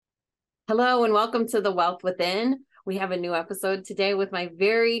Hello and welcome to The Wealth Within. We have a new episode today with my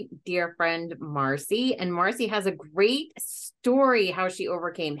very dear friend, Marcy. And Marcy has a great story how she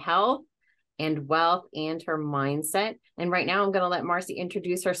overcame health and wealth and her mindset. And right now I'm going to let Marcy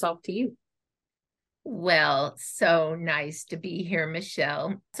introduce herself to you. Well, so nice to be here,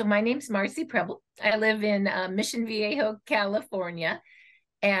 Michelle. So my name's Marcy Preble. I live in Mission Viejo, California,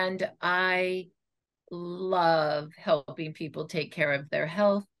 and I love helping people take care of their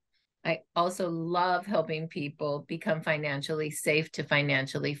health. I also love helping people become financially safe to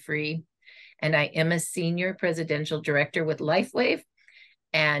financially free. And I am a senior presidential director with LifeWave.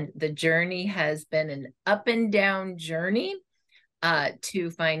 And the journey has been an up and down journey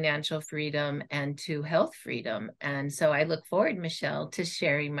to financial freedom and to health freedom. And so I look forward, Michelle, to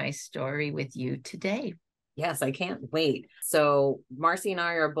sharing my story with you today. Yes, I can't wait. So Marcy and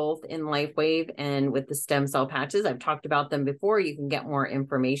I are both in LifeWave and with the stem cell patches. I've talked about them before. You can get more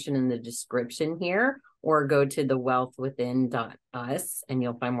information in the description here or go to thewealthwithin.us and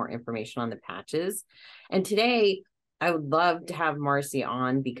you'll find more information on the patches. And today I would love to have Marcy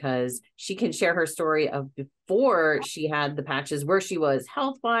on because she can share her story of before she had the patches, where she was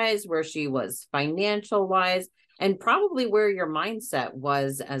health-wise, where she was financial-wise, and probably where your mindset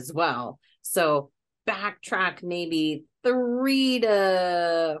was as well. So backtrack maybe 3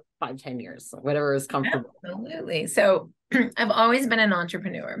 to 5, 10 years, whatever is comfortable. Absolutely. So I've always been an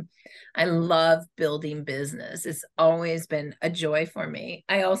entrepreneur. I love building business. It's always been a joy for me.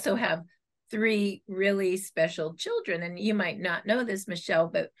 I also have three really special children. And you might not know this, Michelle,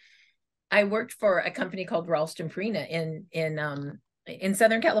 but I worked for a company called Ralston Purina in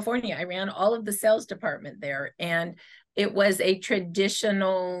Southern California. I ran all of the sales department there. And it was a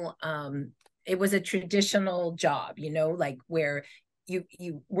traditional job, like where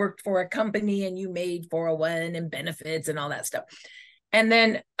you worked for a company and you made 401 and benefits and all that stuff. And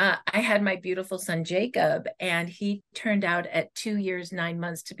then I had my beautiful son, Jacob, and he turned out at 2 years, 9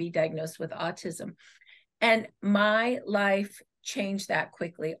 months to be diagnosed with autism. And my life changed that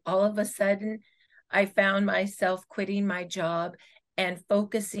quickly. All of a sudden, I found myself quitting my job and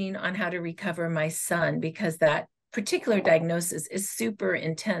focusing on how to recover my son because that particular diagnosis is super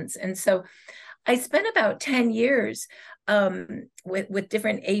intense. And so I spent about 10 years with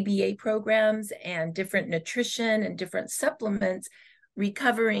different ABA programs and different nutrition and different supplements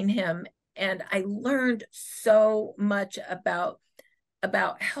recovering him. And I learned so much about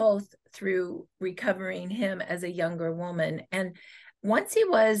health through recovering him as a younger woman. And once he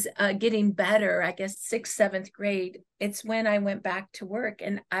was getting better, I guess 6th, 7th grade, it's when I went back to work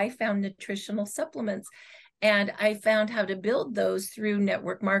and I found nutritional supplements. And I found how to build those through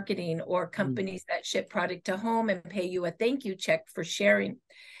network marketing or companies that ship product to home and pay you a thank you check for sharing.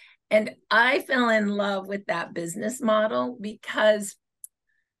 And I fell in love with that business model because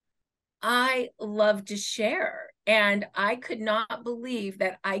I love to share. And I could not believe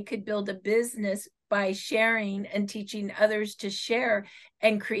that I could build a business by sharing and teaching others to share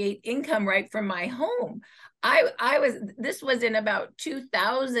and create income right from my home. This was in about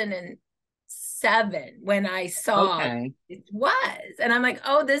 2007 when I saw it was. And I'm like,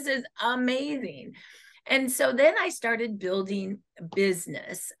 oh, this is amazing. And so then I started building a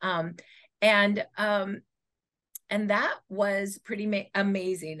business. And that was pretty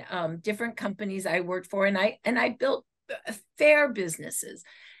amazing. Different companies I worked for, and I built fair businesses.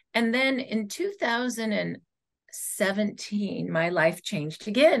 And then in 2017, my life changed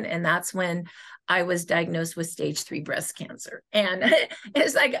again. And that's when I was diagnosed with stage 3 breast cancer. And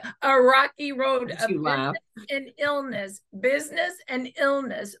it's like a rocky road of business and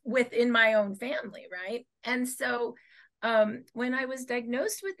illness within my own family, right? And so when I was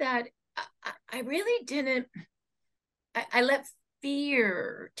diagnosed with that, I really didn't, I let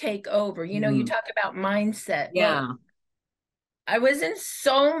fear take over. You talk about mindset. Yeah. Well, I was in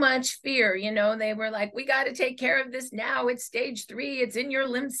so much fear. They were like, we got to take care of this now. It's stage 3. It's in your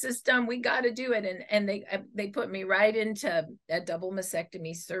lymph system. We got to do it. And they put me right into a double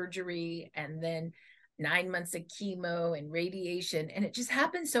mastectomy surgery and then 9 months of chemo and radiation. And it just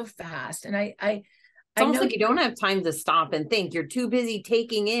happened so fast. And it's almost like you don't have time to stop and think. You're too busy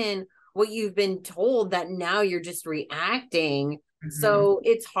taking in what you've been told that now you're just reacting. Mm-hmm. So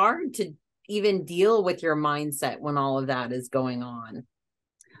it's hard to even deal with your mindset when all of that is going on.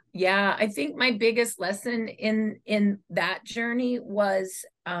 Yeah, I think my biggest lesson in that journey was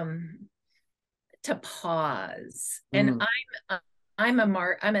to pause. And I'm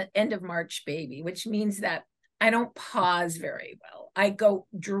an end of March baby, which means that I don't pause very well. I go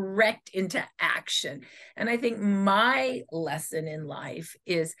direct into action. And I think my lesson in life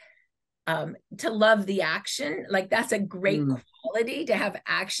is to love the action. Like that's a great Mm. quality to have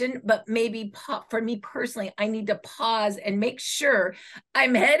action, but maybe for me personally, I need to pause and make sure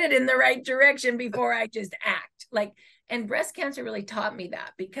I'm headed in the right direction before I just act. Like, and breast cancer really taught me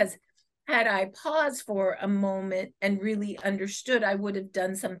that, because had I paused for a moment and really understood, I would have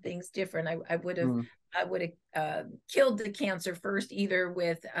done some things different. I would have Mm. killed the cancer first, either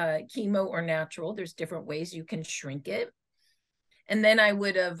with chemo or natural. There's different ways you can shrink it. And then I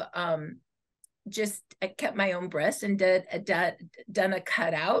would have just kept my own breast and done a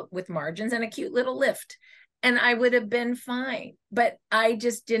cutout with margins and a cute little lift. And I would have been fine. But I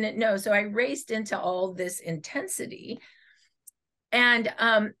just didn't know. So I raced into all this intensity. And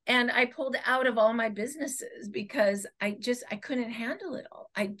I pulled out of all my businesses because I couldn't handle it all.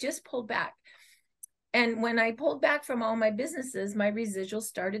 I just pulled back. And when I pulled back from all my businesses, my residuals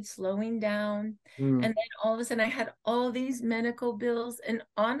started slowing down. Mm. And then all of a sudden I had all these medical bills. And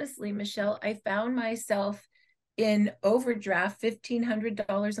honestly, Michelle, I found myself in overdraft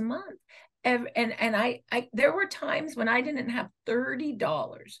 $1,500 a month. And I there were times when I didn't have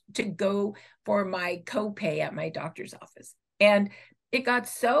 $30 to go for my copay at my doctor's office. And it got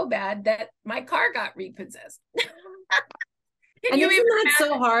so bad that my car got repossessed. Can And you isn't even that so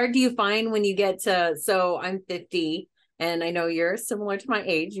imagine? hard? Do you find when you get to, so I'm 50 and I know you're similar to my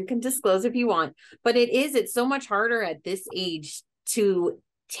age, you can disclose if you want, but it's so much harder at this age to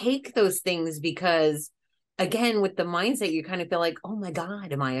take those things because again, with the mindset, you kind of feel like, oh my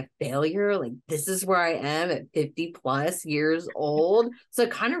God, am I a failure? Like this is where I am at 50 plus years old. So it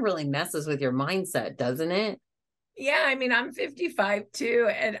kind of really messes with your mindset, doesn't it? Yeah, I mean, I'm 55 too,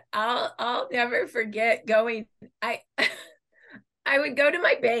 and I'll never forget going. I I would go to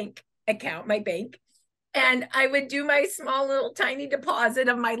my bank account, my bank, and I would do my small little tiny deposit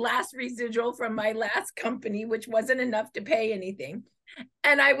of my last residual from my last company, which wasn't enough to pay anything.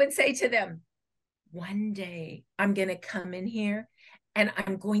 And I would say to them, one day I'm going to come in here and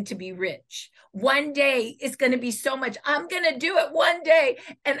I'm going to be rich. One day it's going to be so much. I'm going to do it one day.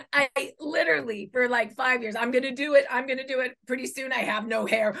 And I literally, for like 5 years, I'm going to do it. I'm going to do it. Pretty soon I have no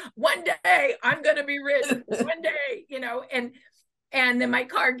hair. One day I'm going to be rich. One day, and then my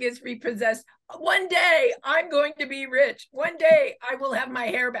car gets repossessed. One day I'm going to be rich. One day I will have my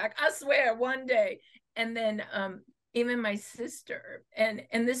hair back. I swear, one day. And then even my sister, and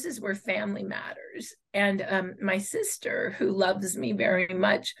this is where family matters. And my sister, who loves me very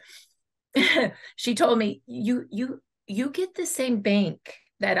much, she told me, you get the same bank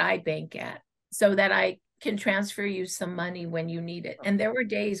that I bank at, so that I can transfer you some money when you need it. And there were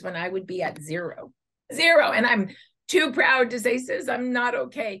days when I would be at zero, and I'm too proud to say, sis, I'm not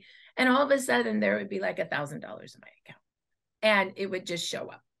okay. And all of a sudden there would be like $1,000 in my account, and it would just show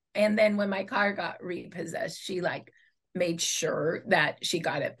up. And then when my car got repossessed, she like made sure that she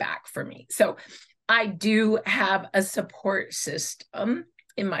got it back for me. So I do have a support system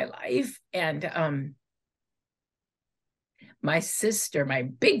in my life. And my sister, my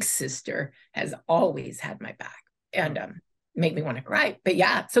big sister, has always had my back, and made me want to cry. But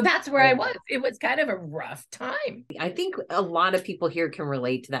yeah, so that's where I was. It was kind of a rough time. I think a lot of people here can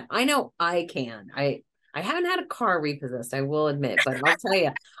relate to that. I know I can. I haven't had a car repossessed, I will admit, but I'll tell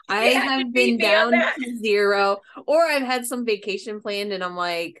you, I You have to have beat been me on down that. to zero, or I've had some vacation planned and I'm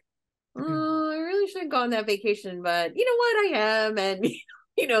like, Mhm. oh, I really should go on that vacation, but you know what? I am. And,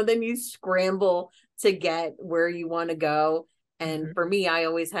 then you scramble to get where you want to go. And Mhm. for me, I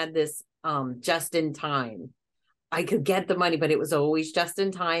always had this just in time. I could get the money, but it was always just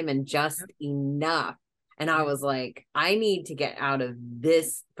in time and just enough. And I Yeah. was like, I need to get out of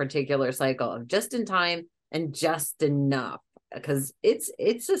this particular cycle of just in time and just enough. Because it's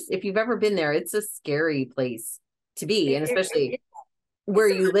just, if you've ever been there, it's a scary place to be. And especially where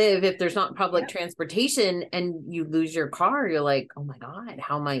It's a, you live, if there's not public yeah. transportation and you lose your car, you're like, oh my God,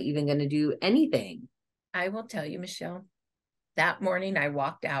 how am I even going to do anything? I will tell you, Michelle, that morning I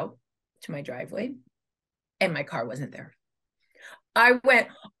walked out to my driveway and my car wasn't there. I went,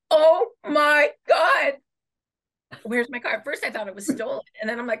 oh my God, where's my car? At first I thought it was stolen. And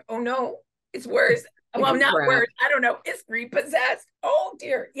then I'm like, oh no, it's worse. Well, Like not crap. worse. I don't know. It's repossessed. Oh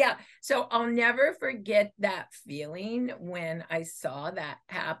dear. Yeah. So I'll never forget that feeling when I saw that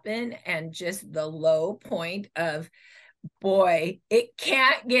happen, and just the low point of, boy, it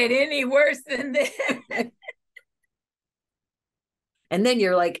can't get any worse than this. And then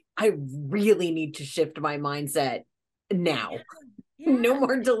you're like, I really need to shift my mindset now. No Yeah.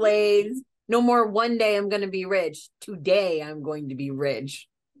 more delays. No more one day I'm going to be rich. Today I'm going to be rich.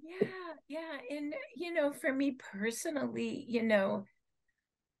 Yeah. Yeah. And, for me personally,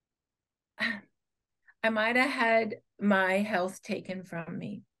 I might have had my health taken from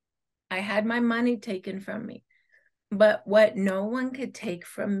me. I had my money taken from me. But what no one could take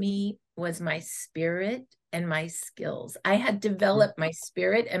from me was my spirit and my skills. I had developed my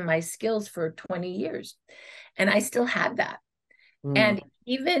spirit and my skills for 20 years, and I still had that. Mm. And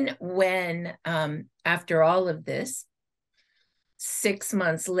even when, after all of this, 6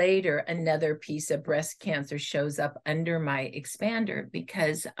 months later, another piece of breast cancer shows up under my expander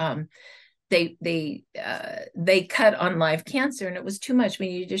because they cut on live cancer and it was too much. We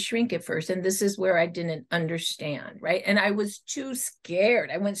needed to shrink it first. And this is where I didn't understand, right? And I was too scared.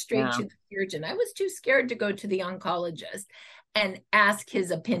 I went straight to the surgeon. I was too scared to go to the oncologist and ask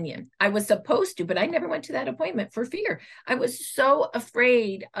his opinion. I was supposed to, but I never went to that appointment for fear. I was so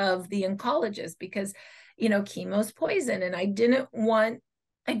afraid of the oncologist because, chemo's poison. And I didn't want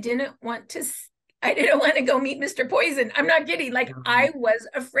to go meet Mr. Poison. I'm not kidding. Like, I was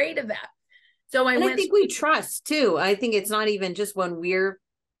afraid of that. So I think we trust too. I think it's not even just when we're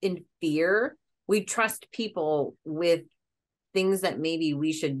in fear, we trust people with things that maybe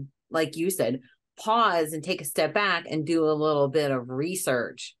we should, like you said, pause and take a step back and do a little bit of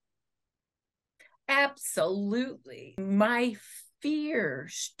research. Absolutely. My fear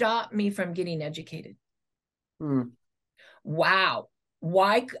stopped me from getting educated. Wow.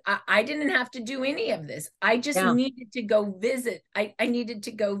 Why? I didn't have to do any of this. I just needed to go visit. I needed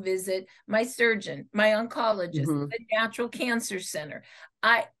to go visit my surgeon, my oncologist, the Natural Cancer Center.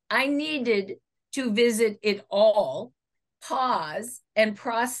 I needed to visit it all, pause and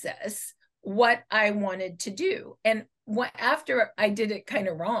process what I wanted to do. And after I did it kind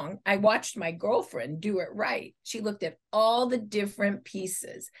of wrong, I watched my girlfriend do it right. She looked at all the different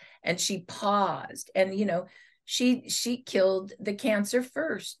pieces and she paused and, she killed the cancer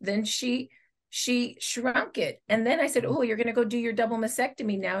first. Then she shrunk it. And then I said, oh, you're going to go do your double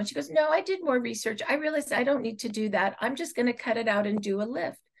mastectomy now. And she goes, no, I did more research. I realized I don't need to do that. I'm just going to cut it out and do a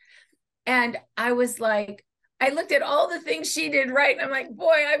lift. And I was like, I looked at all the things she did right. And I'm like,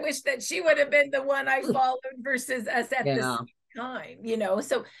 boy, I wish that she would have been the one I followed versus us at the same time,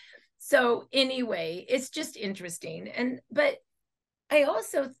 So anyway, it's just interesting. But I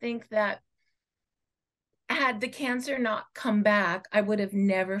also think that had the cancer not come back, I would have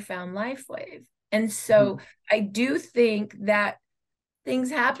never found LifeWave. And so I do think that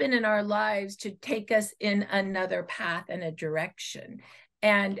things happen in our lives to take us in another path and a direction.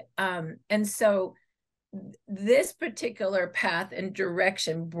 And so this particular path and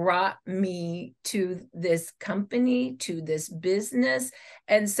direction brought me to this company, to this business.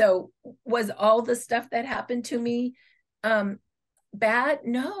 And so was all the stuff that happened to me bad?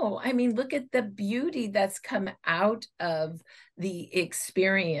 No. I mean, look at the beauty that's come out of the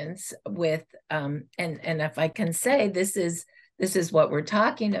experience with and if I can say, this is what we're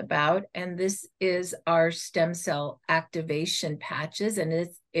talking about, and this is our stem cell activation patches, and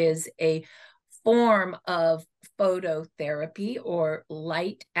it is a form of phototherapy or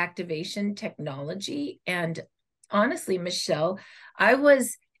light activation technology. And honestly, Michelle, I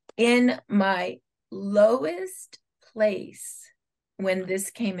was in my lowest place when this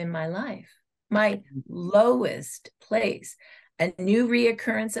came in my life, my lowest place, a new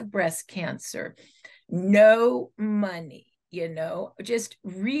reoccurrence of breast cancer, no money, just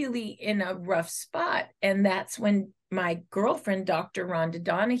really in a rough spot. And that's when my girlfriend, Dr. Rhonda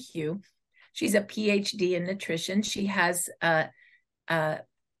Donahue, she's a PhD in nutrition. She has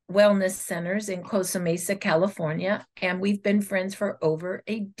wellness centers in Costa Mesa, California, and we've been friends for over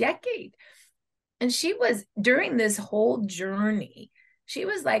a decade. And she was, during this whole journey, she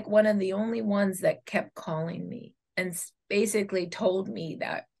was like one of the only ones that kept calling me and basically told me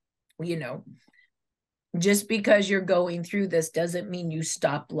that, just because you're going through this doesn't mean you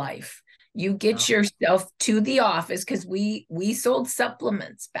stop life. You get yourself to the office, because we sold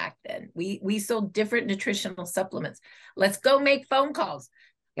supplements back then. We sold different nutritional supplements. Let's go make phone calls.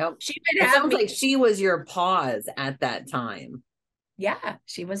 Yep. It sounds like she was your pause at that time. Yeah,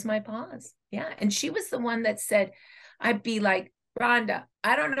 she was my pause. Yeah. And she was the one that said, I'd be like, Rhonda,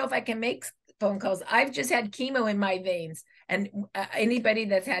 I don't know if I can make phone calls. I've just had chemo in my veins. And anybody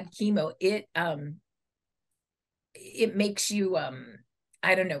that's had chemo, it makes you,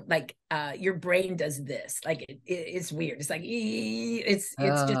 I don't know, like your brain does this. Like it's weird. It's like, it's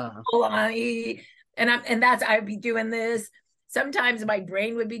just full on. And I'd be doing this. Sometimes my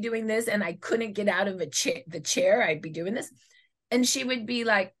brain would be doing this and I couldn't get out of the chair. I'd be doing this. And she would be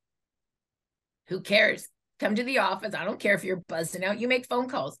like, who cares? Come to the office. I don't care if you're buzzing out. You make phone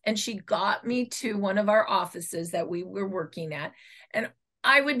calls. And she got me to one of our offices that we were working at. And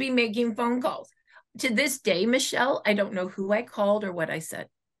I would be making phone calls. To this day, Michelle, I don't know who I called or what I said.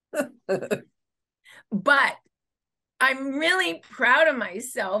 But I'm really proud of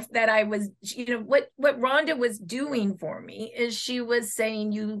myself that I was, what Rhonda was doing for me is she was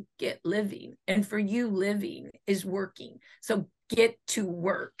saying, you get living, and for you, living is working. So get to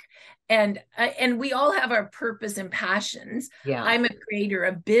work. And we all have our purpose and passions. Yeah. I'm a creator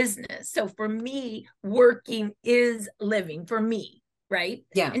of business. So for me, working is living for me. Right.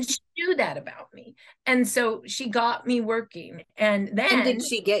 Yeah. And she knew that about me. And so she got me working. And then did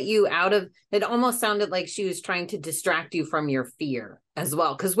she get you out of it? Almost sounded like she was trying to distract you from your fear as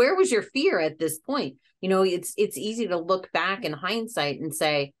well. Because where was your fear at this point? It's easy to look back in hindsight and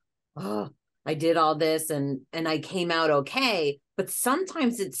say, oh, I did all this and I came out okay. But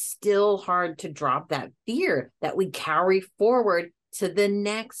sometimes it's still hard to drop that fear that we carry forward to the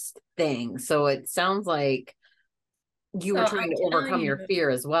next thing. So it sounds like you were trying to overcome your fear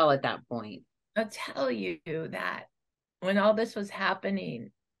as well at that point. I'll tell you that when all this was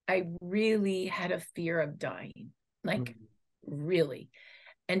happening, I really had a fear of dying, like really.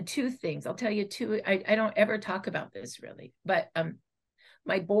 And two things, I'll tell you two, I don't ever talk about this really, but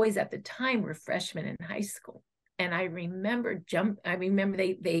my boys at the time were freshmen in high school. And I remember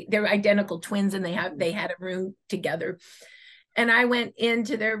they're identical twins, and they had a room together. And I went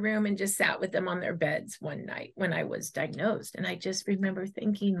into their room and just sat with them on their beds one night when I was diagnosed. And I just remember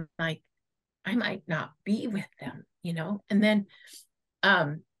thinking, like, I might not be with them, And then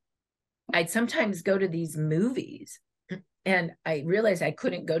I'd sometimes go to these movies, and I realized I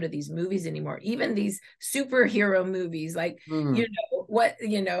couldn't go to these movies anymore. Even these superhero movies, like, what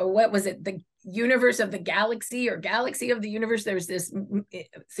was it? The Universe of the Galaxy or Galaxy of the Universe. There's this,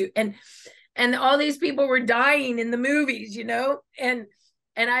 and all these people were dying in the movies, and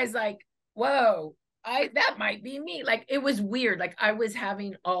I was like, whoa, that might be me. Like, it was weird. Like, I was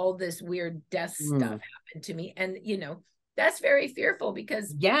having all this weird death stuff happen to me. And, that's very fearful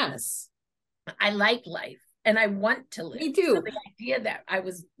because yes, I like life and I want to live. Me too. So the idea that I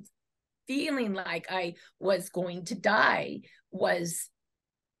was feeling like I was going to die was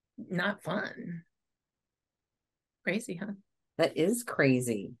not fun. Crazy, huh? That is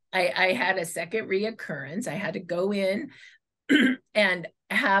crazy. I had a second reoccurrence. I had to go in and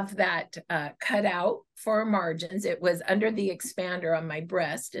have that cut out for margins. It was under the expander on my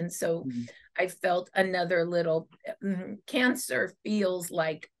breast. And so I felt another little cancer feels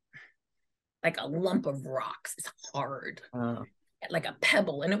like a lump of rocks. It's hard, like a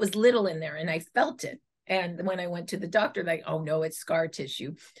pebble. And it was little in there, and I felt it. And when I went to the doctor, like, oh no, it's scar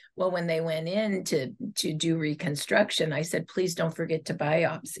tissue. Well, when they went in to do reconstruction, I said, please don't forget to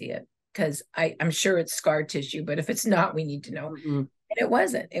biopsy it, because I'm sure it's scar tissue, but if it's not, we need to know. And it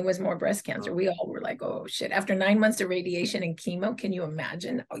wasn't. It was more breast cancer. We all were like, oh shit. After 9 months of radiation and chemo, can you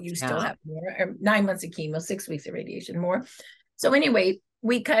imagine? Oh, you still have more. 9 months of chemo, 6 weeks of radiation, more. So anyway,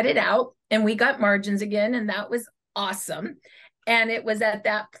 we cut it out and we got margins again, and that was awesome. And it was at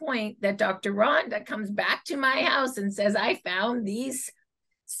that point that Dr. Rhonda comes back to my house and says, I found these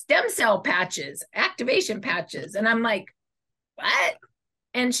stem cell patches, activation patches. And I'm like, what?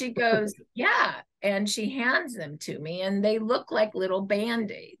 And she goes, yeah. And she hands them to me, and they look like little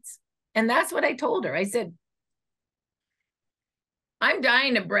Band-Aids. And that's what I told her. I said, I'm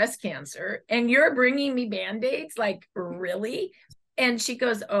dying of breast cancer, and you're bringing me Band-Aids? Like, really? And she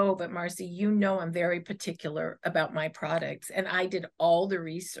goes, oh, but Marcy, I'm very particular about my products. And I did all the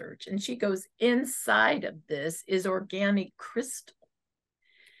research. And she goes, inside of this is organic crystal.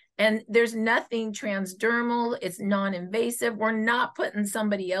 And there's nothing transdermal. It's non-invasive. We're not putting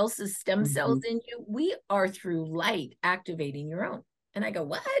somebody else's stem cells in you. We are through light activating your own. And I go,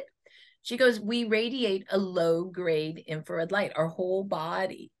 what? She goes, we radiate a low-grade infrared light, our whole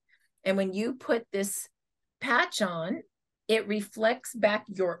body. And when you put this patch on, it reflects back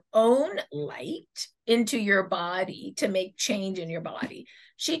your own light into your body to make change in your body.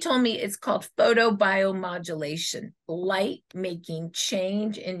 She told me it's called photobiomodulation, light making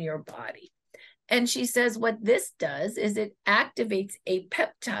change in your body. And she says what this does is it activates a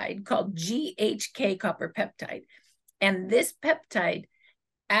peptide called GHK copper peptide. And this peptide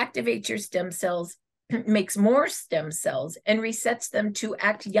activates your stem cells, makes more stem cells, and resets them to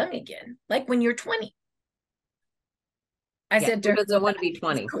act young again, like when you're 20. I said to her, doesn't want to be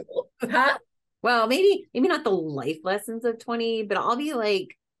 20. Cool. Huh? Well, maybe not the life lessons of 20, but I'll be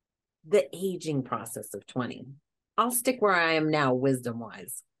like the aging process of 20. I'll stick where I am now, wisdom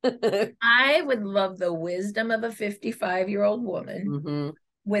wise. I would love the wisdom of a 55-year-old woman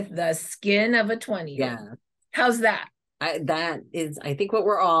with the skin of a 20-year-old. Yeah. How's that? That is, I think, what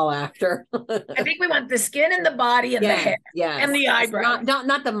we're all after. I think we want the skin and the body and the hair and the eyebrows.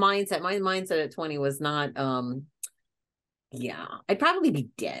 Not the mindset. My mindset at 20 was not, I'd probably be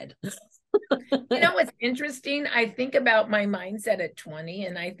dead. You know what's interesting? I think about my mindset at 20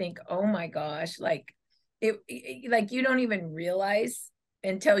 and I think, oh my gosh, like like you don't even realize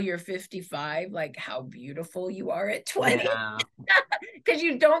until you're 55, like how beautiful you are at 20. Yeah. Because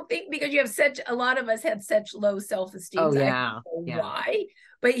you don't think, because you have such, a lot of us had such low self-esteem. Oh I don't yeah. know Yeah. why,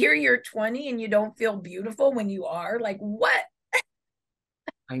 but here you're 20 and you don't feel beautiful when you are. Like, I what's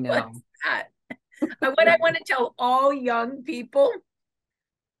know. that? What I want to tell all young people,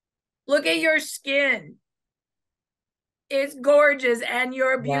 look at your skin. It's gorgeous and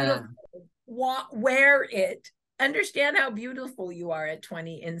you're Yeah. beautiful. Wear it. Understand how beautiful you are at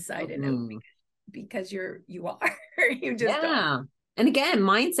 20 inside and out, Mhm. because you are. You just are. Yeah. And again,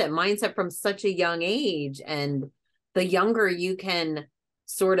 mindset from such a young age. And the younger you can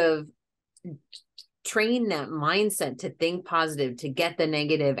sort of train that mindset to think positive, to get the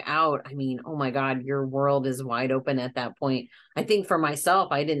negative out. I mean, oh my God, your world is wide open at that point. I think for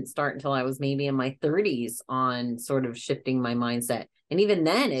myself, I didn't start until I was maybe in my 30s on sort of shifting my mindset. And even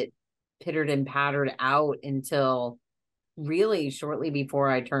then, it pittered and pattered out until really shortly before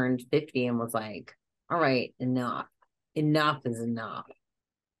I turned 50 and was like, all right, enough. Enough is enough.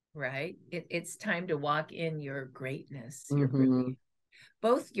 Right? It's time to walk in your greatness, your Hmm.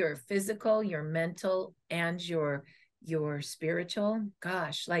 both your physical, your mental, and your spiritual.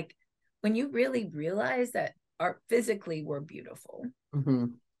 Gosh, like when you really realize that our physically we're beautiful, Hmm.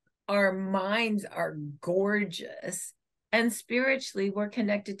 our minds are gorgeous, and spiritually we're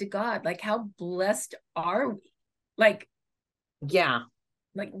connected to God. Like how blessed are we? Like Yeah.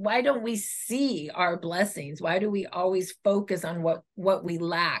 why don't we see our blessings? Why do we always focus on what we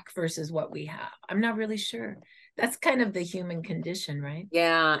lack versus what we have? I'm not really sure. That's kind of the human condition, right?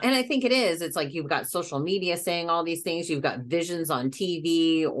 Yeah. And I think it is. It's like you've got social media saying all these things. You've got visions on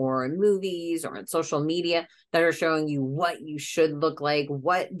TV or in movies or on social media that are showing you what you should look like,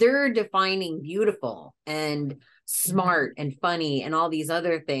 what they're defining beautiful and smart and funny and all these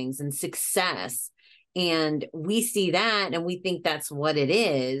other things and success. And we see that and we think that's what it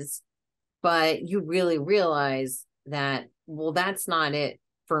is. But you really realize that, well, that's not it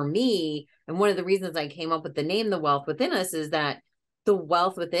for me. And one of the reasons I came up with the name The Wealth Within Us is that the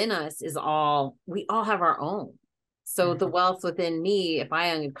wealth within us is all, we all have our own. So the Mhm. wealth within me, if I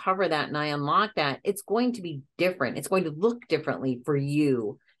uncover that and I unlock that, it's going to be different. It's going to look differently for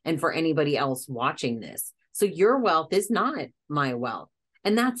you and for anybody else watching this. So your wealth is not my wealth.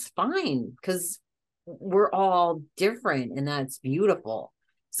 And that's fine because we're all different and that's beautiful.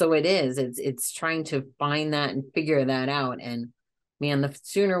 So it is, it's trying to find that and figure that out. And man, the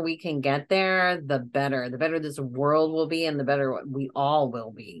sooner we can get there, the better this world will be and the better we all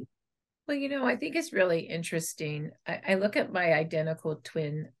will be. Well, I think it's really interesting. I look at my identical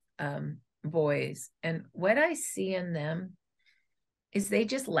twin boys, and what I see in them is they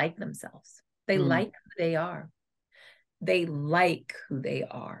just like themselves. They Mm. like who they are. They like who they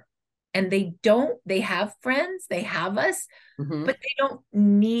are. And they have friends, they have us, Hmm. but they don't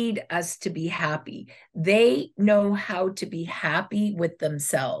need us to be happy. They know how to be happy with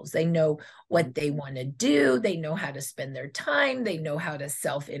themselves. They know what they want to do. They know how to spend their time. They know how to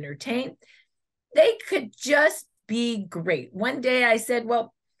self entertain. They could just be great. One day I said,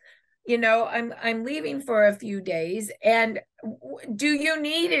 well, I'm leaving for a few days, and do you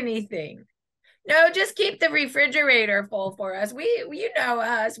need anything? No, just keep the refrigerator full for us. You know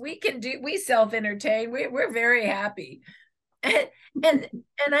us. We self entertain. We're very happy, and and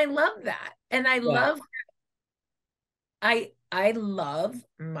and I love that. And Yeah. I love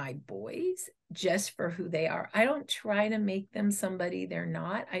my boys just for who they are. I don't try to make them somebody they're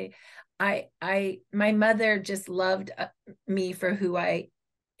not. My mother just loved me for who I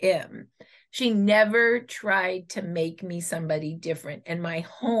am. She never tried to make me somebody different. And my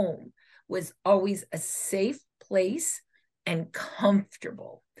home was always a safe place and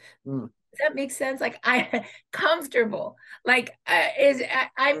comfortable. Mm. Does that make sense? Like I comfortable. Like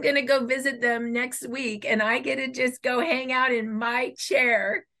I'm gonna go visit them next week, and I get to just go hang out in my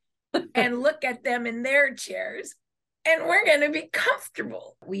chair and look at them in their chairs, and we're gonna be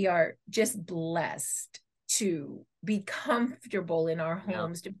comfortable. We are just blessed to be comfortable in our Yeah.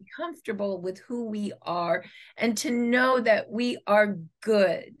 homes, to be comfortable with who we are, and to know that we are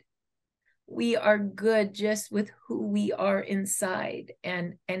good just with who we are inside,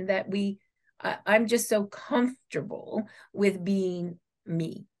 and that I'm just so comfortable with being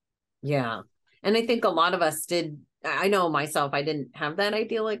me. Yeah. And I think a lot of us did. I know myself, I didn't have that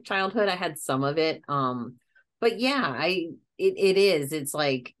idyllic childhood. I had some of it. But yeah, it is. It's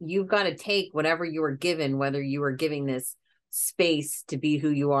like you've got to take whatever you were given, whether you were giving this space to be who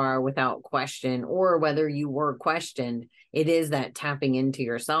you are without question, or whether you were questioned, it is that tapping into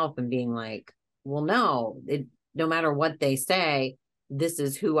yourself and being like, well, no matter what they say, this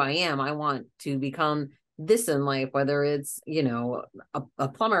is who I am. I want to become this in life, whether it's, a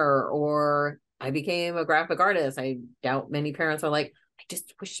plumber, or I became a graphic artist. I doubt many parents are like, I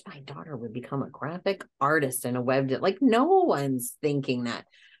just wish my daughter would become a graphic artist and a like, no one's thinking that.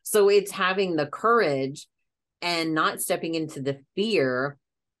 So it's having the courage and not stepping into the fear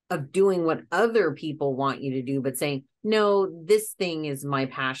of doing what other people want you to do, but saying, no, this thing is my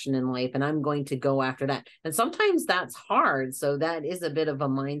passion in life and I'm going to go after that. And sometimes that's hard. So that is a bit of a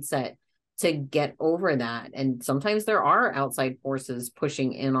mindset to get over that. And sometimes there are outside forces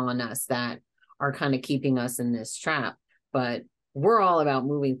pushing in on us that are kind of keeping us in this trap. But we're all about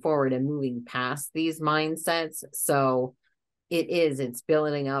moving forward and moving past these mindsets. So it's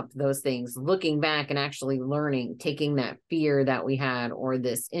building up those things, looking back and actually learning, taking that fear that we had, or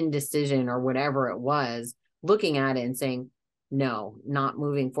this indecision or whatever it was, looking at it and saying, no, not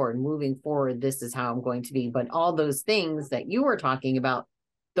moving forward. Moving forward, this is how I'm going to be. But all those things that you were talking about,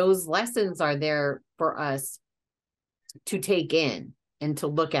 those lessons are there for us to take in and to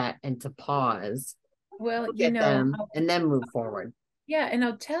look at and to pause, Well, look at them, and then move forward. Yeah. And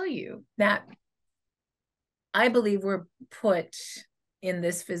I'll tell you that I believe we're put in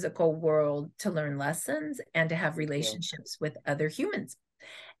this physical world to learn lessons and to have relationships with other humans.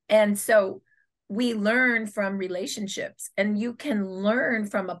 And so we learn from relationships, and you can learn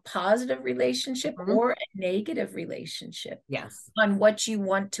from a positive relationship or a negative relationship. Yes. On what you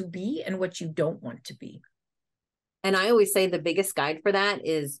want to be and what you don't want to be. And I always say the biggest guide for that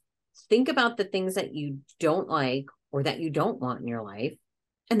is think about the things that you don't like or that you don't want in your life,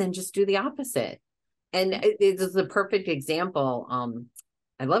 and then just do the opposite. And it is a perfect example.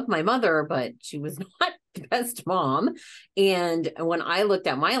 I love my mother, but she was not the best mom. And when I looked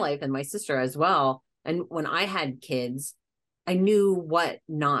at my life, and my sister as well, and when I had kids, I knew what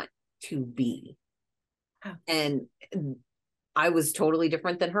not to be. Oh. And I was totally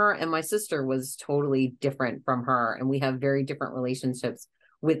different than her, and my sister was totally different from her. And we have very different relationships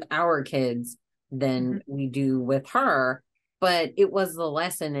with our kids than we do with her. But it was the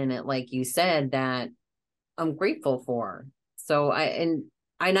lesson in it, like you said, that I'm grateful for. So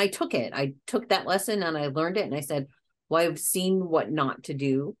I took it. I took that lesson and I learned it. And I said, well, I've seen what not to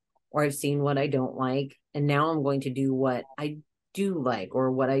do, or I've seen what I don't like. And now I'm going to do what I do like,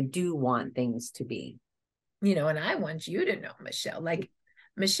 or what I do want things to be. And I want you to know, Michelle, like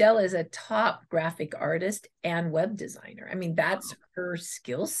Michelle is a top graphic artist and web designer. I mean, that's her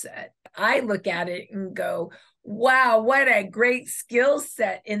skill set. I look at it and go, wow, what a great skill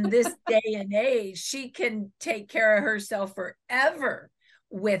set in this day and age. She can take care of herself forever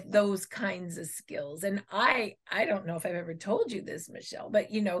with those kinds of skills. And I don't know if I've ever told you this, Michelle, but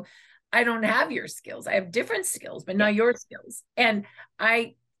I don't have your skills. I have different skills, but not your skills. And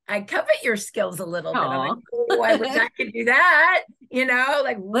I covet your skills a little bit. I'm like, oh, I wish I could do that.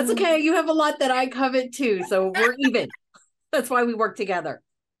 Like, that's okay. You have a lot that I covet too. So we're even. That's why we work together.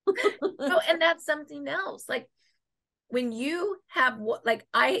 And that's something else. Like when you have like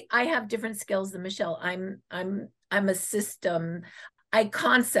I have different skills than Michelle. I'm a system. I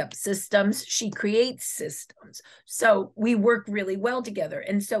concept systems. She creates systems. So we work really well together.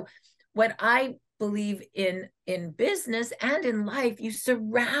 And so what I believe in business and in life, you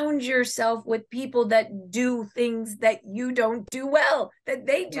surround yourself with people that do things that you don't do well, that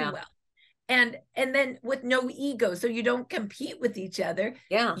they do well. And then with no ego, so you don't compete with each other.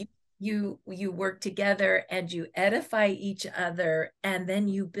 Yeah. You work together and you edify each other, and then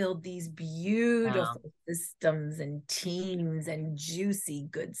you build these beautiful systems and teams and juicy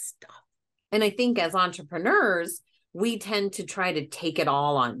good stuff. And I think as entrepreneurs, we tend to try to take it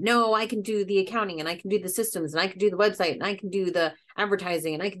all on. No, I can do the accounting, and I can do the systems, and I can do the website, and I can do the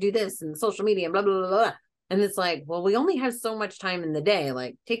advertising, and I can do this and social media and blah, blah, blah, blah. And it's like, well, we only have so much time in the day.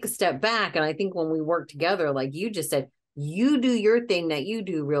 Like, take a step back. And I think when we work together, like you just said, you do your thing that you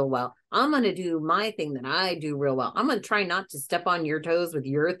do real well. I'm going to do my thing that I do real well. I'm going to try not to step on your toes with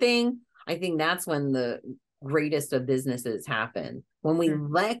your thing. I think that's when the greatest of businesses happen, when we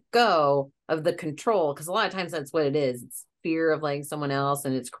let go of the control, because a lot of times that's what it is. It's fear of like someone else,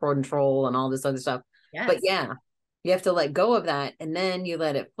 and it's control and all this other stuff. Yes. But yeah, you have to let go of that, and then you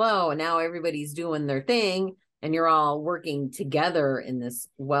let it flow, and now everybody's doing their thing, and you're all working together in this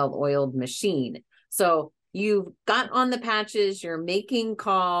well-oiled machine. So you've got on the patches, you're making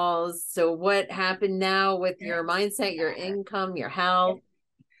calls. So what happened now with your mindset, your income, your health?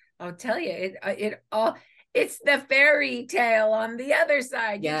 I'll tell you, it all, It's the fairy tale on the other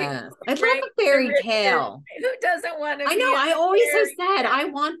side. You can Yes. I'd love break a the fairy ribbon. tale. Who doesn't want to I know. be in I the always have fairy said tale? I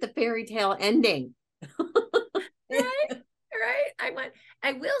want the fairy tale ending. Right? Right?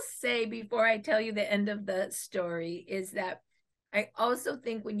 I will say before I tell you the end of the story is that I also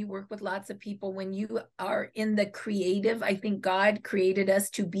think when you work with lots of people, when you are in the creative, I think God created us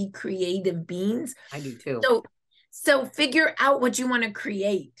to be creative beings. I do too. So figure out what you want to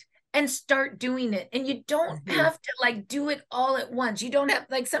create and start doing it. And you don't have to like do it all at once. You don't have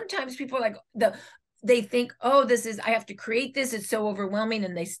like sometimes people are like they think, oh, I have to create this. It's so overwhelming,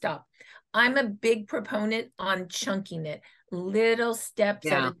 and they stop. I'm a big proponent on chunking it, little steps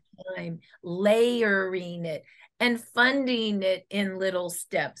at Yeah. a time, layering it and funding it in little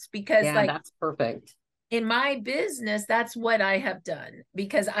steps because Yeah, like that's perfect. in my business, that's what I have done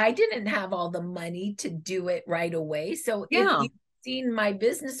because I didn't have all the money to do it right away. So if Yeah. you've seen my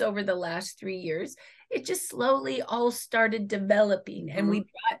business over the last 3 years, it just slowly all started developing and we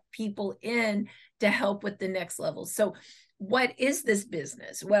brought people in to help with the next level. So what is this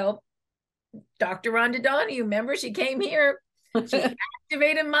business? Well, Dr. Rhonda Donahue, remember she came here, she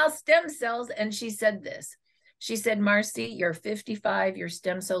activated my stem cells and she said this. She said, Marcy, you're 55, your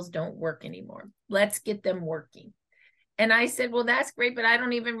stem cells don't work anymore. Let's get them working. And I said, well, that's great, but I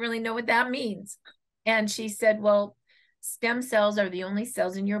don't even really know what that means. And she said, well, stem cells are the only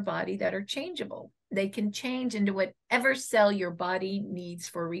cells in your body that are changeable. They can change into whatever cell your body needs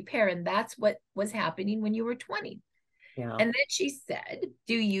for repair. And that's what was happening when you were 20. Yeah. And then she said,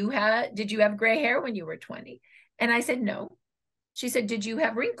 did you have gray hair when you were 20? And I said, no. She said, did you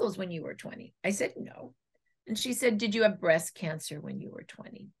have wrinkles when you were 20? I said, no. And she said, did you have breast cancer when you were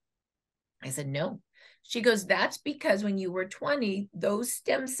 20? I said, no. She goes, that's because when you were 20, those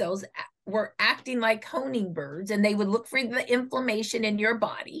stem cells were acting like honing birds and they would look for the inflammation in your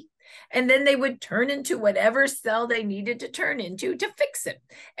body. And then they would turn into whatever cell they needed to turn into to fix it.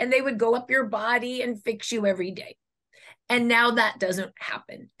 And they would go up your body and fix you every day. And now that doesn't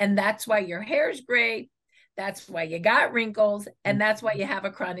happen. And that's why your hair's gray. That's why you got wrinkles. And that's why you have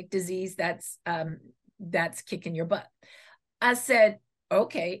a chronic disease that's kicking your butt. I said,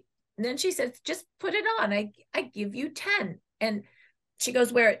 okay. And then she said, just put it on. I give you 10. And she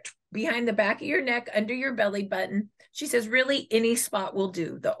goes, wear it behind the back of your neck, under your belly button. She says, really, any spot will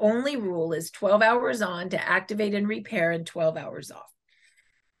do. The only rule is 12 hours on to activate and repair and 12 hours off.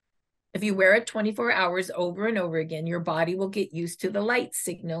 If you wear it 24 hours over and over again, your body will get used to the light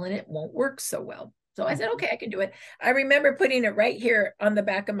signal and it won't work so well. So I said, okay, I can do it. I remember putting it right here on the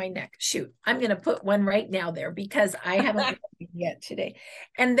back of my neck. Shoot, I'm going to put one right now there because I haven't worn it yet today.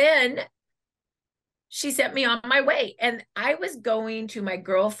 And then she sent me on my way. And I was going to my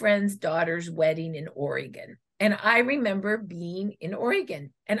girlfriend's daughter's wedding in Oregon. And I remember being in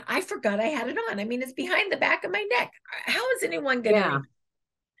Oregon and I forgot I had it on. I mean, it's behind the back of my neck. How is anyone going to remember?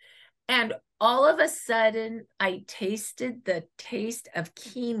 And all of a sudden, I tasted the taste of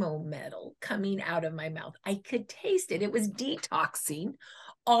chemo metal coming out of my mouth. I could taste it. It was detoxing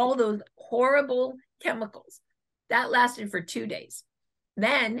all those horrible chemicals. That lasted for 2 days.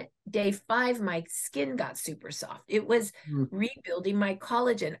 Then, day 5, my skin got super soft. It was rebuilding my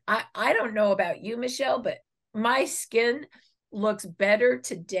collagen. I don't know about you, Michelle, but my skin looks better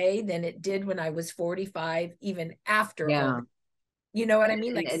today than it did when I was 45, even after all. You know what I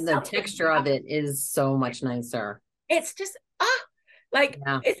mean? Like and the texture of it is so much nicer. It's just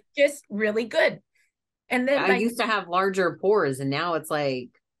it's just really good. And then I used to have larger pores and now it's like,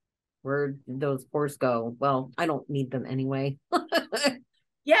 where'd those pores go? Well, I don't need them anyway.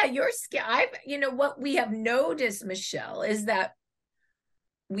 Yeah, your skin. What we have noticed, Michelle, is that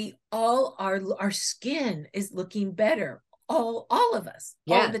we all our skin is looking better. All of us.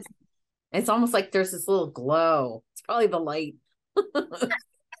 Yeah. It's almost like there's this little glow. It's probably the light.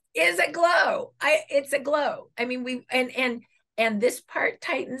 Is a glow. It's a glow. I mean, we and this part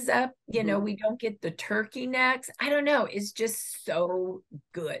tightens up, we don't get the turkey necks. I don't know. It's just so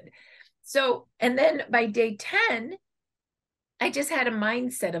good. So, and then by day 10, I just had a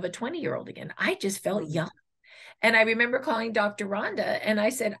mindset of a 20-year-old again. I just felt young. And I remember calling Dr. Rhonda and I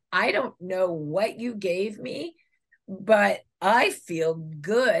said, I don't know what you gave me, but I feel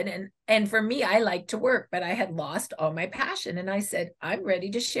good. And for me, I like to work, but I had lost all my passion. And I said, I'm ready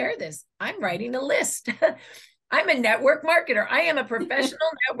to share this. I'm writing a list. I'm a network marketer. I am a professional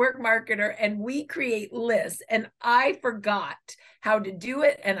network marketer, and we create lists. And I forgot how to do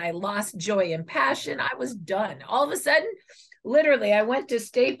it. And I lost joy and passion. I was done. All of a sudden, literally, I went to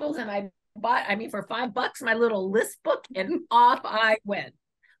Staples and I bought, for $5, my little list book, and off I went.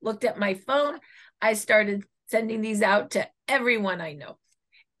 Looked at my phone. I started sending these out to everyone I know.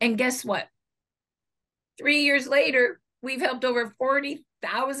 And guess what? 3 years later, we've helped over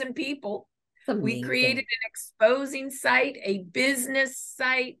 40,000 people. We created an exposing site, a business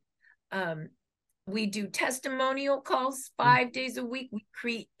site. We do testimonial calls 5 days a week. We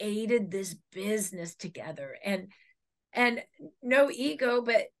created this business together, and no ego,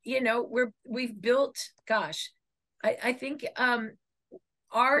 but we've built, gosh, I think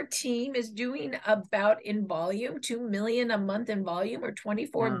our team is doing about, in volume, 2 million a month in volume, or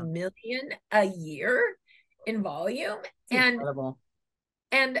 24 million a year in volume. Incredible.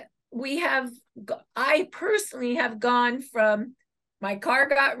 And I personally have gone from my car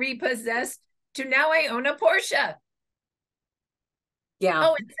got repossessed to now I own a Porsche. Yeah.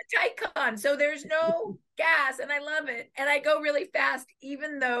 Oh, it's a Taycan. So there's no gas, and I love it. And I go really fast,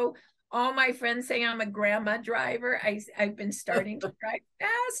 even though all my friends say I'm a grandma driver. I've been starting to drive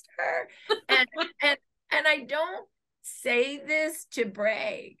faster. And I don't say this to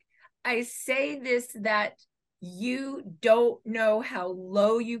brag. I say this that you don't know how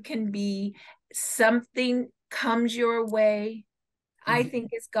low you can be. Something comes your way. I think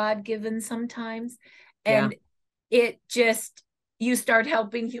it's God-given sometimes. And it just, you start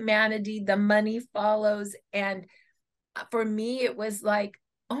helping humanity, the money follows. And for me, it was like,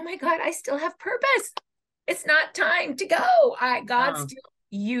 oh my God, I still have purpose. It's not time to go. God's still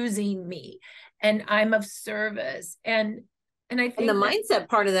using me, and I'm of service. And I think the mindset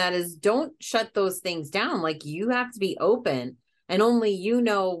part of that is, don't shut those things down. Like, you have to be open, and only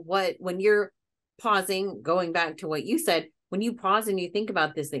when you're pausing, going back to what you said, when you pause and you think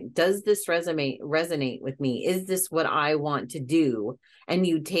about this thing, does this resonate with me? Is this what I want to do? And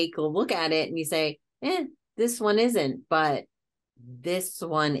you take a look at it and you say, this one isn't, but this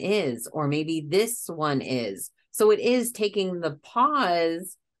one is, or maybe this one is. So it is taking the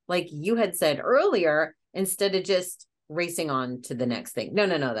pause, like you had said earlier, instead of just racing on to the next thing. No,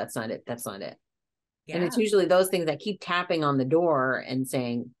 that's not it. That's not it. Yeah. And it's usually those things that keep tapping on the door and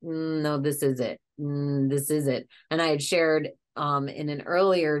saying, no, this is it. This is it. And I had shared in an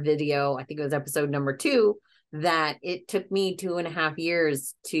earlier video, I think it was episode number 2, that it took me 2.5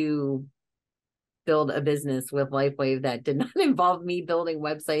 years to build a business with LifeWave that did not involve me building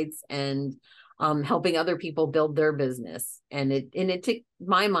websites and helping other people build their business. And it took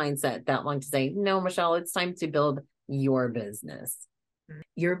my mindset that long to say, no, Michelle, it's time to build your business.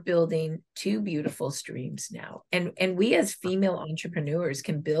 You're building 2 beautiful streams now. And we as female entrepreneurs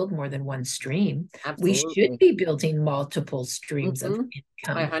can build more than one stream. Absolutely. We should be building multiple streams of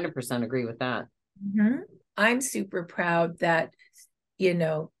income. I 100% agree with that. I'm super proud that,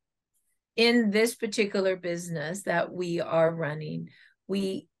 in this particular business that we are running,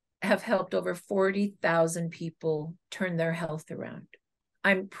 we have helped over 40,000 people turn their health around.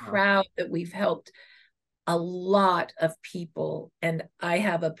 I'm proud that we've helped a lot of people, and I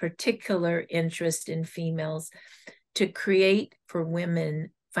have a particular interest in females, to create for women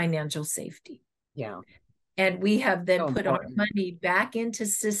financial safety. Yeah. And we have then put our money back into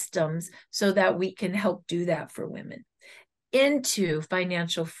systems so that we can help do that for women, into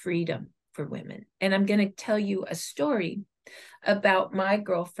financial freedom for women. And I'm going to tell you a story about my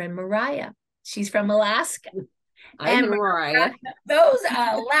girlfriend, Mariah. She's from Alaska. I know Mariah. Those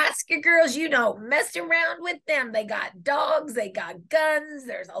Alaska girls, mess around with them. They got dogs, they got guns.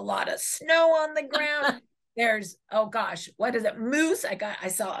 There's a lot of snow on the ground. There's, oh gosh, what is it? Moose. I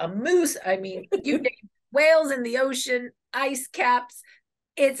saw a moose. I mean, you name whales in the ocean, ice caps.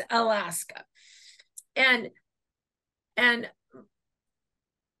 It's Alaska. And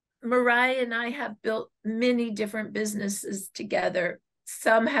Mariah and I have built many different businesses together.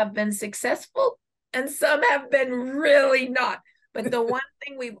 Some have been successful and some have been really not. But the one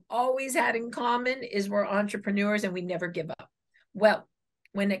thing we've always had in common is we're entrepreneurs and we never give up. Well,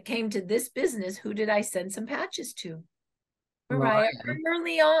 when it came to this business, who did I send some patches to? Mariah,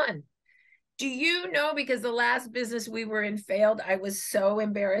 early on. Do you know, because the last business we were in failed, I was so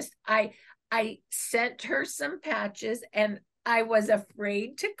embarrassed. I sent her some patches and I was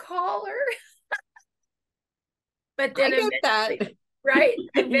afraid to call her. But then eventually,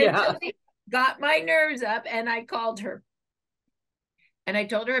 eventually got my nerves up and I called her. And I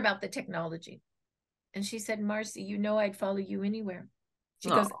told her about the technology. And she said, Marcy, I'd follow you anywhere.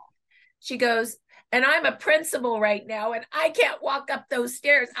 She goes, and I'm a principal right now and I can't walk up those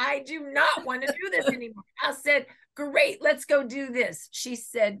stairs. I do not want to do this anymore. I said, great, let's go do this. She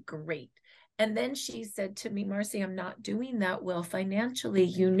said, great. And then she said to me, Marcy, I'm not doing that well financially.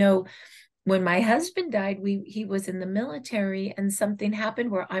 When my husband died, he was in the military and something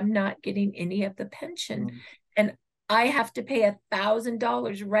happened where I'm not getting any of the pension. And I have to pay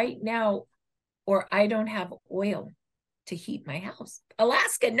 $1,000 right now, or I don't have oil to heat my house.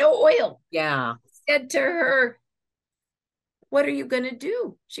 Alaska, no oil. Yeah. said to her, what are you going to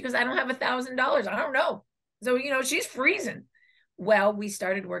do? She goes, I don't have $1,000. I don't know. So, she's freezing. Well, we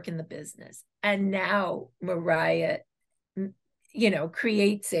started working the business. And now Mariah,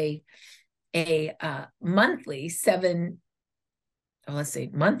 creates a monthly let's say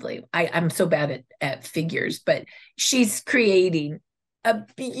monthly. I'm so bad at figures, but she's creating a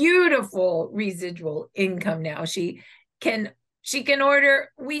beautiful residual income now. She can order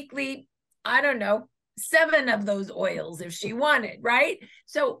weekly, I don't know, 7 of those oils if she wanted, right?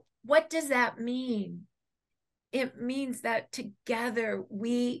 So what does that mean? It means that together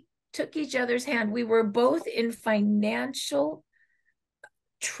we took each other's hand. We were both in financial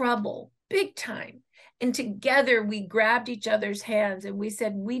trouble, big time. And together we grabbed each other's hands and we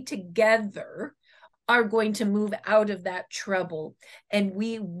said, we together are going to move out of that trouble and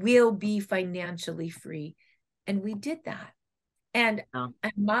we will be financially free. And we did that. And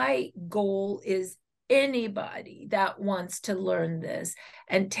my goal is anybody that wants to learn this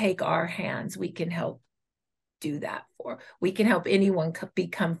and take our hands, we can help do that for. We can help anyone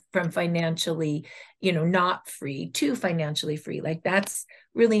become from financially, not free to financially free. Like that's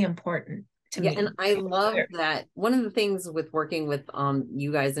really important to me. And I love that. One of the things with working with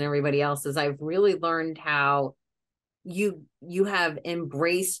you guys and everybody else is I've really learned how you have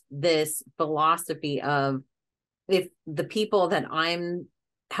embraced this philosophy of, if the people that I'm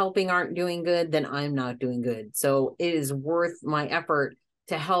helping aren't doing good, then I'm not doing good. So it is worth my effort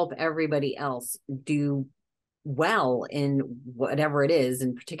to help everybody else do well in whatever it is.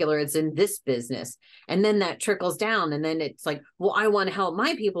 In particular, it's in this business. And then that trickles down. And then it's like, well, I want to help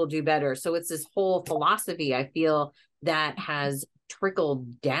my people do better. So it's this whole philosophy, I feel, that has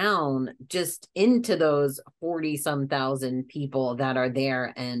trickled down just into those 40 some thousand people that are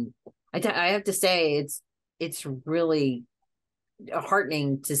there. And I have to say, it's really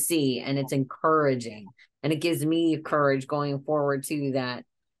heartening to see, and it's encouraging, and it gives me courage going forward too, that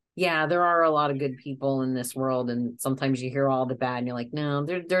yeah, there are a lot of good people in this world, and sometimes you hear all the bad and you're like, no,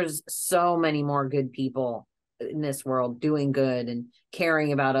 there's so many more good people in this world doing good and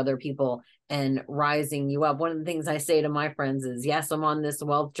caring about other people and rising you up. One of the things I say to my friends is, yes, I'm on this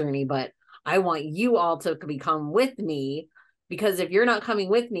wealth journey, but I want you all to become with me, because if you're not coming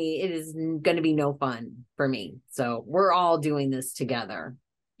with me, it is going to be no fun for me. So we're all doing this together.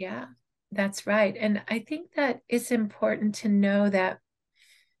 Yeah, that's right. And I think that it's important to know that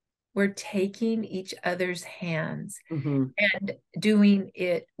we're taking each other's hands and doing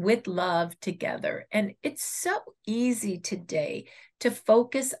it with love together. And it's so easy today to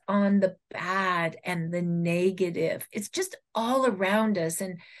focus on the bad and the negative. It's just all around us.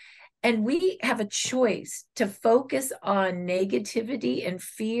 And we have a choice to focus on negativity and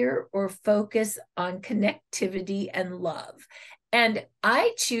fear or focus on connectivity and love. And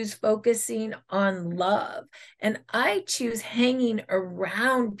I choose focusing on love. And I choose hanging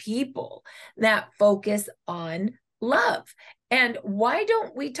around people that focus on love. And why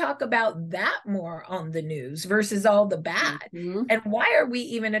don't we talk about that more on the news versus all the bad? And why are we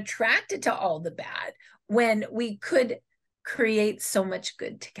even attracted to all the bad when we could create so much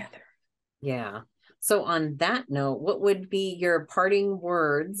good together? Yeah. So on that note, what would be your parting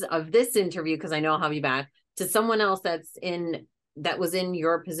words of this interview? Because I know I'll have you back, to someone else that was in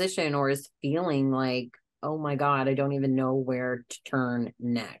your position or is feeling like, oh my God, I don't even know where to turn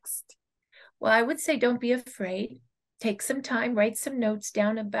next. Well, I would say don't be afraid. Take some time, write some notes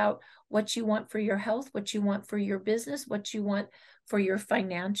down about what you want for your health, what you want for your business, what you want for your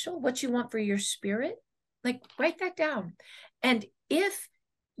financial, what you want for your spirit. Like, write that down. And if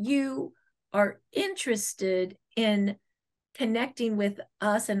you are interested in connecting with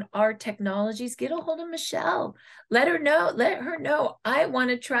us and our technologies, get a hold of Michelle. Let her know, I want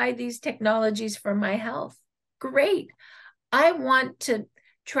to try these technologies for my health. Great. I want to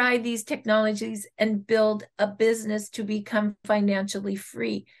try these technologies and build a business to become financially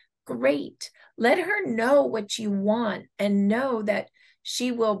free. Great. Let her know what you want and know that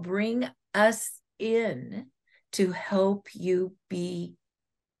she will bring us in to help you be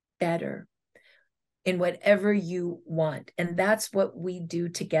better in whatever you want. And that's what we do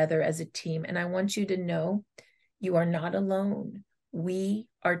together as a team. And I want you to know you are not alone. We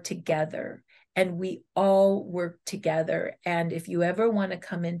are together and we all work together. And if you ever want to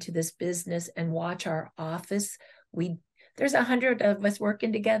come into this business and watch our office, there's 100 of us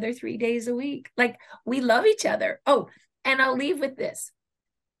working together 3 days a week. Like, we love each other. Oh, and I'll leave with this.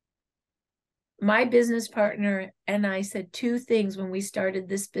 My business partner and I said 2 things when we started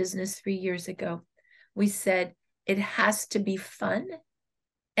this business 3 years ago. We said it has to be fun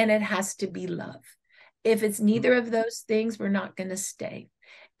and it has to be love. If it's neither of those things, we're not going to stay.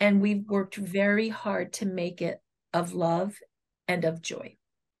 And we've worked very hard to make it of love and of joy.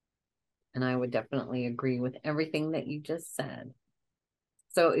 And I would definitely agree with everything that you just said.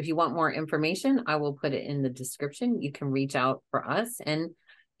 So if you want more information, I will put it in the description. You can reach out for us. And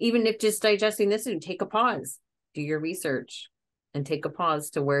even if just digesting this, take a pause, do your research, and take a pause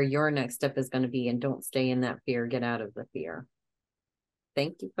to where your next step is going to be. And don't stay in that fear. Get out of the fear.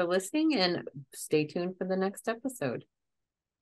 Thank you for listening, and stay tuned for the next episode.